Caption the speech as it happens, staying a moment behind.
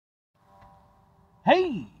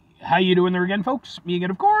Hey, how you doing there again, folks? Me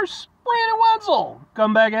again, of course, Brandon Wenzel.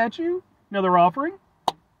 Come back at you. Another offering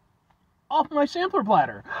off my sampler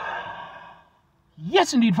platter.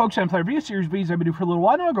 Yes, indeed, folks. I'm Platter via Series B's. I've been doing for a little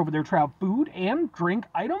while now. I go over there, try out food and drink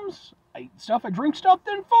items. I eat stuff, I drink stuff.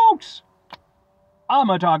 Then, folks, I'm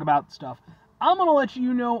going to talk about stuff. I'm going to let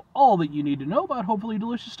you know all that you need to know about hopefully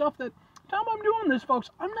delicious stuff. That time I'm doing this,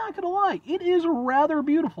 folks, I'm not going to lie. It is rather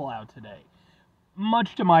beautiful out today,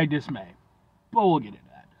 much to my dismay. But we'll get into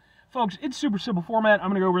that. Folks, it's super simple format. I'm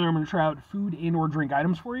going to go over there. I'm going to try out food and or drink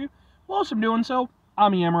items for you. Whilst I'm doing so,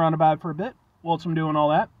 I'm yammering on about it for a bit. Whilst I'm doing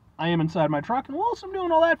all that, I am inside my truck. And whilst I'm doing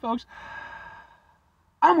all that, folks,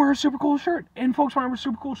 I'm wearing a super cool shirt. And folks, when I wear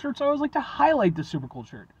super cool shirts, I always like to highlight the super cool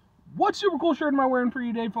shirt. What super cool shirt am I wearing for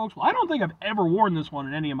you today, folks? Well, I don't think I've ever worn this one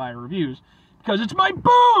in any of my reviews. Because it's my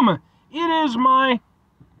boom! It is my...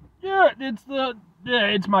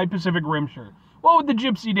 it's my Pacific Rim shirt. Well, with the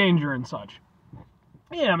Gypsy Danger and such.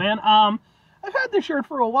 Yeah, man, I've had this shirt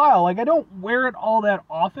for a while. Like, I don't wear it all that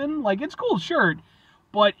often. Like, it's a cool shirt,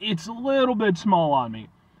 but it's a little bit small on me.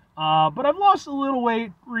 But I've lost a little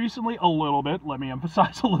weight recently. A little bit, let me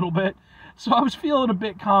emphasize a little bit. So I was feeling a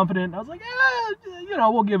bit confident. I was like,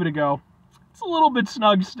 we'll give it a go. It's a little bit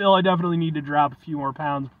snug still. I definitely need to drop a few more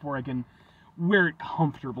pounds before I can wear it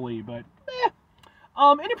comfortably, but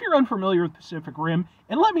and if you're unfamiliar with Pacific Rim,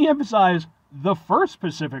 and let me emphasize, the first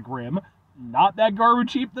Pacific Rim, not that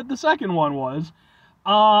garbage heap that the second one was.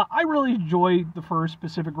 I really enjoy the first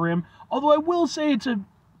Pacific Rim. Although I will say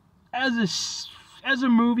as a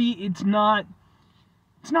movie, it's not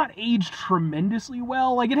aged tremendously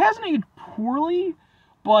well. Like, it hasn't aged poorly,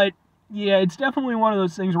 but yeah, it's definitely one of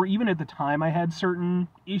those things where even at the time I had certain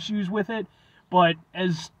issues with it, but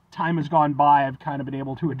as time has gone by, I've kind of been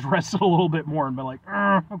able to address it a little bit more and been like,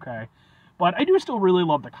 okay. But I do still really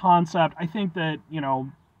love the concept. I think that,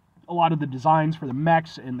 a lot of the designs for the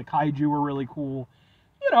mechs and the kaiju were really cool.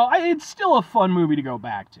 It's still a fun movie to go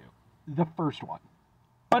back to. The first one.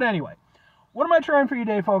 But anyway, what am I trying for you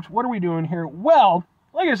today, folks? What are we doing here? Well,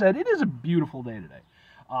 like I said, it is a beautiful day today.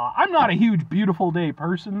 I'm not a huge beautiful day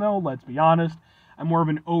person, though, let's be honest. I'm more of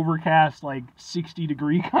an overcast, like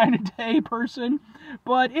 60-degree kind of day person.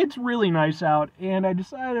 But it's really nice out, and I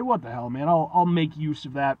decided, what the hell, man, I'll make use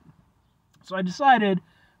of that. So I decided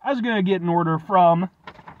I was going to get an order from...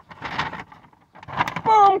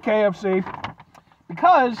 boom, KFC.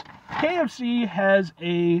 Because KFC has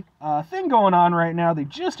a thing going on right now. They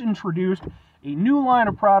just introduced a new line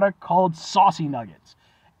of product called Saucy Nuggets.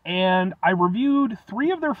 And I reviewed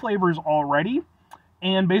 3 of their flavors already.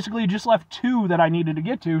 And basically just left 2 that I needed to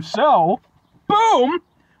get to. So, boom!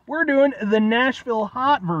 We're doing the Nashville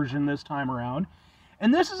hot version this time around.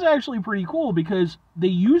 And this is actually pretty cool because they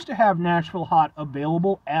used to have Nashville hot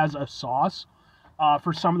available as a sauce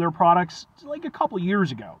for some of their products like a couple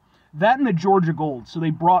years ago. That and the Georgia Gold, so they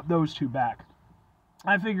brought those 2 back.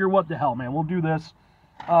 I figure, what the hell, man, we'll do this.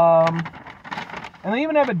 And they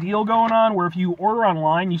even have a deal going on where if you order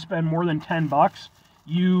online, you spend more than $10,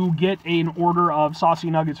 you get an order of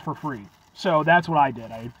Saucy Nuggets for free. So that's what I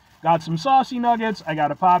did. I got some Saucy Nuggets, I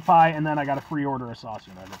got a pot pie, and then I got a free order of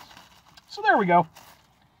Saucy Nuggets. So there we go.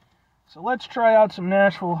 So let's try out some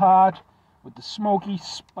Nashville hot with the smoky,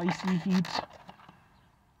 spicy heat.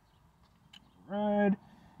 Right.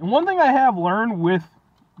 And one thing I have learned with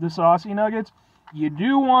the Saucy Nuggets, you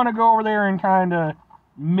do want to go over there and kind of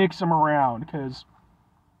mix them around, because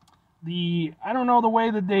I don't know the way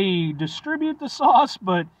that they distribute the sauce,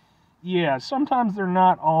 but yeah, sometimes they're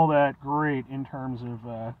not all that great in terms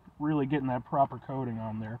of really getting that proper coating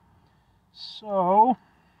on there. So,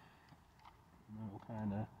 we'll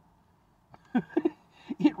kind of...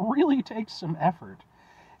 it really takes some effort.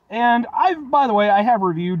 And by the way, I have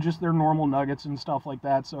reviewed just their normal nuggets and stuff like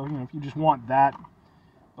that, so, if you just want that.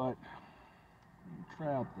 But,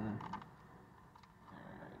 try out the...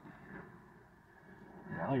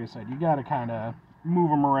 Yeah, like I said, you gotta kind of move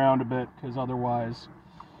them around a bit, because otherwise,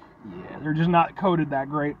 yeah, they're just not coated that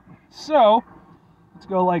great. So, let's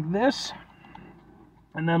go like this,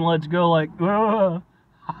 and then let's go like... Let's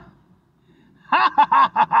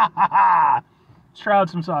try out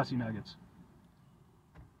some Saucy Nuggets.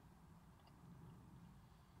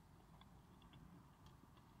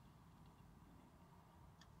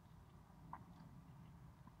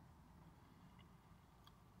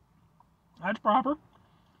 That's proper.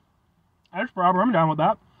 That's proper. I'm down with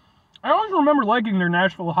that. I always remember liking their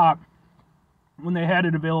Nashville hot when they had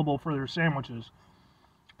it available for their sandwiches.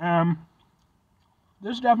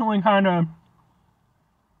 This definitely kind of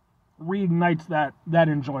reignites that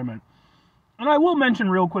enjoyment. And I will mention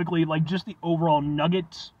real quickly, like, just the overall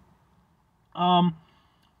nuggets.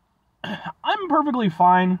 I'm perfectly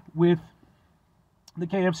fine with the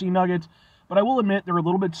KFC nuggets, but I will admit they're a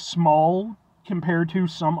little bit small compared to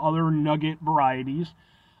some other nugget varieties.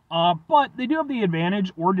 But they do have the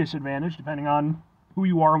advantage or disadvantage, depending on who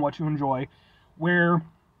you are and what you enjoy, where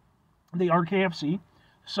they are KFC.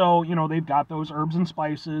 So, they've got those herbs and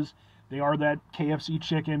spices. They are that KFC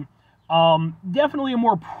chicken. Definitely a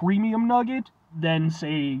more premium nugget than,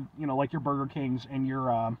 say, like your Burger Kings and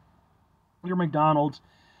your McDonald's.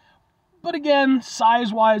 But again,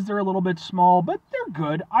 size-wise, they're a little bit small, but they're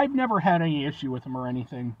good. I've never had any issue with them or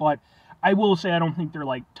anything, but I will say I don't think they're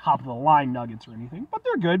like top-of-the-line nuggets or anything, but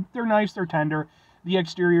they're good. They're nice. They're tender. The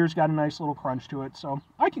exterior's got a nice little crunch to it, so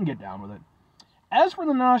I can get down with it. As for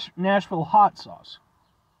the Nashville hot sauce,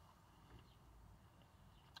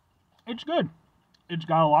 it's good. It's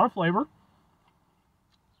got a lot of flavor,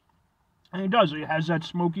 and it does. It has that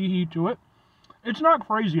smoky heat to it. It's not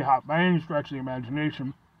crazy hot by any stretch of the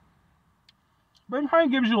imagination, but it kind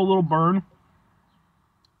of gives you a little burn.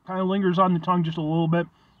 Kind of lingers on the tongue just a little bit.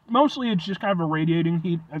 Mostly it's just kind of a radiating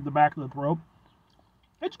heat at the back of the throat.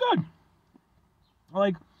 It's good.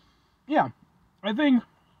 Yeah, I think,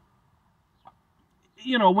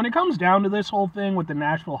 when it comes down to this whole thing with the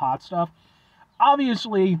Nashville hot stuff,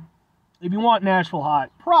 obviously, if you want Nashville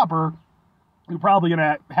hot proper, you're probably going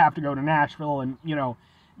to have to go to Nashville and,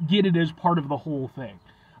 get it as part of the whole thing.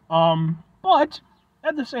 But,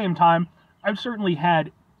 at the same time, I've certainly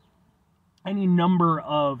had any number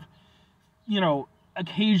of,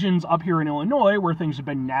 occasions up here in Illinois where things have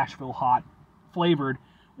been Nashville hot flavored,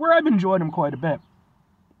 where I've enjoyed them quite a bit.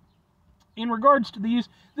 In regards to these,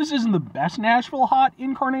 this isn't the best Nashville hot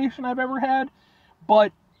incarnation I've ever had,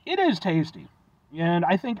 but it is tasty. And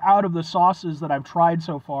I think out of the sauces that I've tried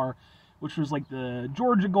so far, which was like the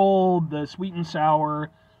Georgia Gold, the sweet and sour,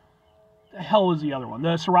 the hell was the other one?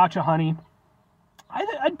 The Sriracha Honey.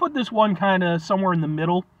 I'd put this one kind of somewhere in the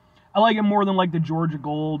middle. I like it more than like the Georgia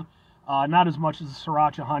Gold. Not as much as the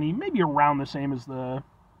Sriracha Honey. Maybe around the same as the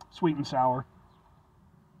sweet and sour.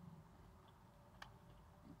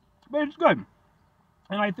 But it's good.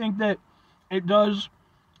 And I think that it does,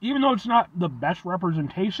 even though it's not the best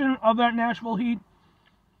representation of that Nashville heat,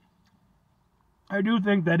 I do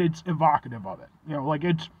think that it's evocative of it. You're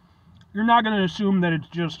not going to assume that it's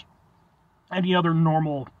just any other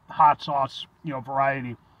normal hot sauce,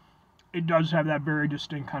 variety. It does have that very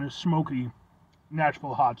distinct kind of smoky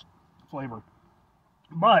Nashville hot flavor.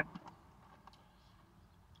 But,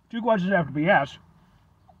 two questions have to be asked.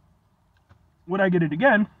 Would I get it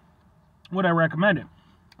again? Would I recommend it?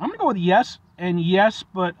 I'm going to go with yes, and yes,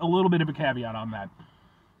 but a little bit of a caveat on that.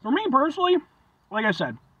 For me personally, like I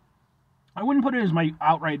said, I wouldn't put it as my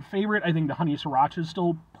outright favorite. I think the Honey Sriracha is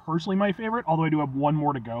still personally my favorite, although I do have one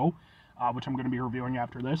more to go, which I'm going to be reviewing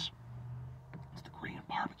after this. It's the Korean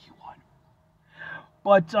barbecue one.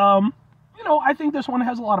 But, I think this one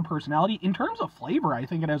has a lot of personality. In terms of flavor, I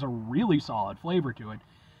think it has a really solid flavor to it.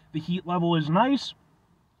 The heat level is nice.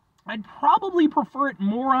 I'd probably prefer it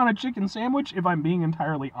more on a chicken sandwich, if I'm being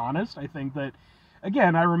entirely honest. I think that,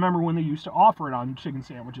 again, I remember when they used to offer it on chicken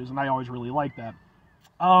sandwiches, and I always really liked that.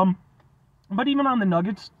 But even on the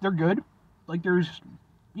nuggets, they're good.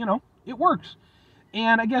 It works.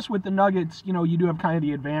 And I guess with the nuggets, you do have kind of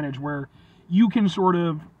the advantage where you can sort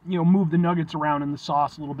of, move the nuggets around in the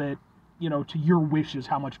sauce a little bit, to your wishes,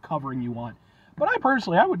 how much covering you want. But I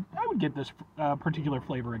would get this particular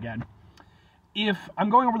flavor again. If I'm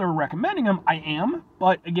going over there recommending them, I am.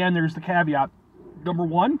 But again, there's the caveat. Number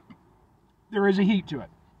one, there is a heat to it.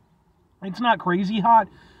 It's not crazy hot,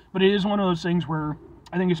 but it is one of those things where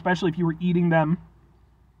I think especially if you were eating them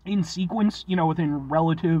in sequence, within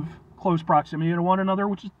relative close proximity to one another,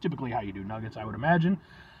 which is typically how you do nuggets, I would imagine.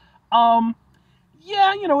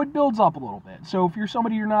 It builds up a little bit. So if you're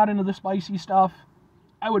somebody you're not into the spicy stuff,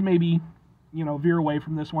 I would maybe, veer away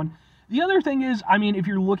from this one. The other thing is, if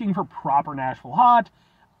you're looking for proper Nashville hot,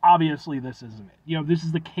 obviously this isn't it. This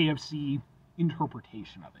is the KFC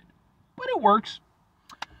interpretation of it. But it works.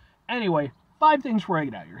 Anyway, 5 things before I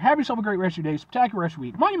get out of here. Have yourself a great rest of your day, spectacular rest of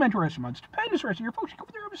your week, monumental rest of your month, stupendous rest of your folks. You go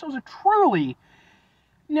through yourselves a truly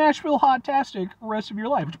Nashville hot-tastic rest of your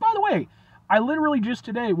life. Which, by the way, I literally just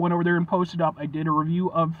today went over there and posted up. I did a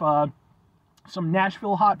review of some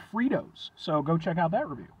Nashville hot Fritos. So go check out that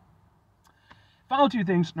review. Final 2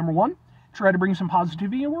 things. Number 1, try to bring some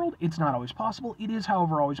positivity in the world. It's not always possible. It is,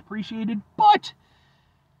 however, always appreciated. But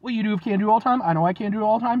what you do if you can't do it all the time, I know I can't do it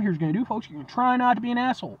all the time. Here's what you're going to do, folks. You're going to try not to be an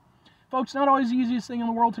asshole. Folks, not always the easiest thing in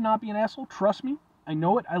the world to not be an asshole. Trust me. I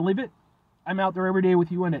know it. I live it. I'm out there every day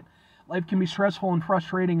with you in it. Life can be stressful and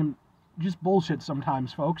frustrating and just bullshit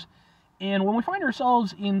sometimes, folks. And when we find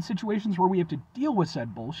ourselves in situations where we have to deal with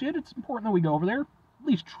said bullshit, it's important that we go over there, at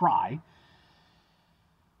least try.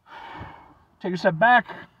 Take a step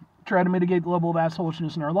back, try to mitigate the level of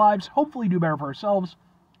assholishness in our lives, hopefully do better for ourselves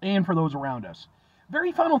and for those around us.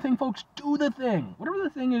 Very final thing, folks, do the thing. Whatever the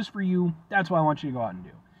thing is for you, that's what I want you to go out and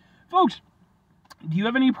do. Folks, do you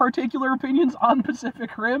have any particular opinions on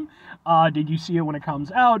Pacific Rim? Did you see it when it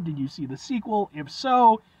comes out? Did you see the sequel? If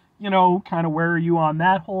so, kind of where are you on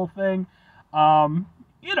that whole thing? And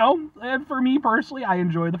for me personally, I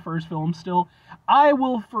enjoy the first film still. I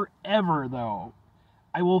will forever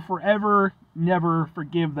never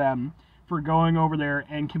forgive them for going over there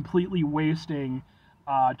and completely wasting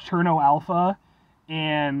Cherno Alpha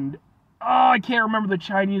and I can't remember the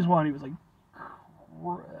Chinese one. He was like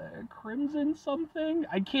Crimson something.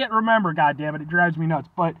 I can't remember. God damn it! It drives me nuts.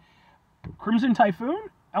 But Crimson Typhoon.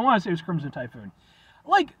 I want to say it was Crimson Typhoon.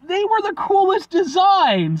 Like, they were the coolest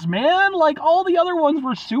designs, man. Like, all the other ones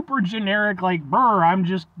were super generic. Like, brr, I'm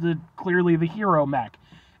just clearly the hero mech.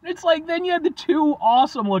 And it's like, then you had the two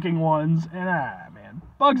awesome looking ones, and man,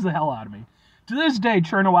 bugs the hell out of me. To this day,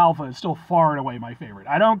 Cherno Alpha is still far and away my favorite.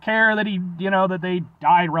 I don't care that that they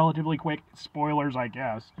died relatively quick. Spoilers, I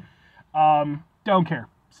guess. Don't care.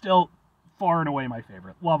 Still far and away my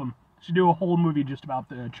favorite. Love them. Should do a whole movie just about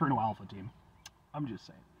the Cherno Alpha team. I'm just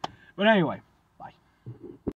saying. But anyway, bye.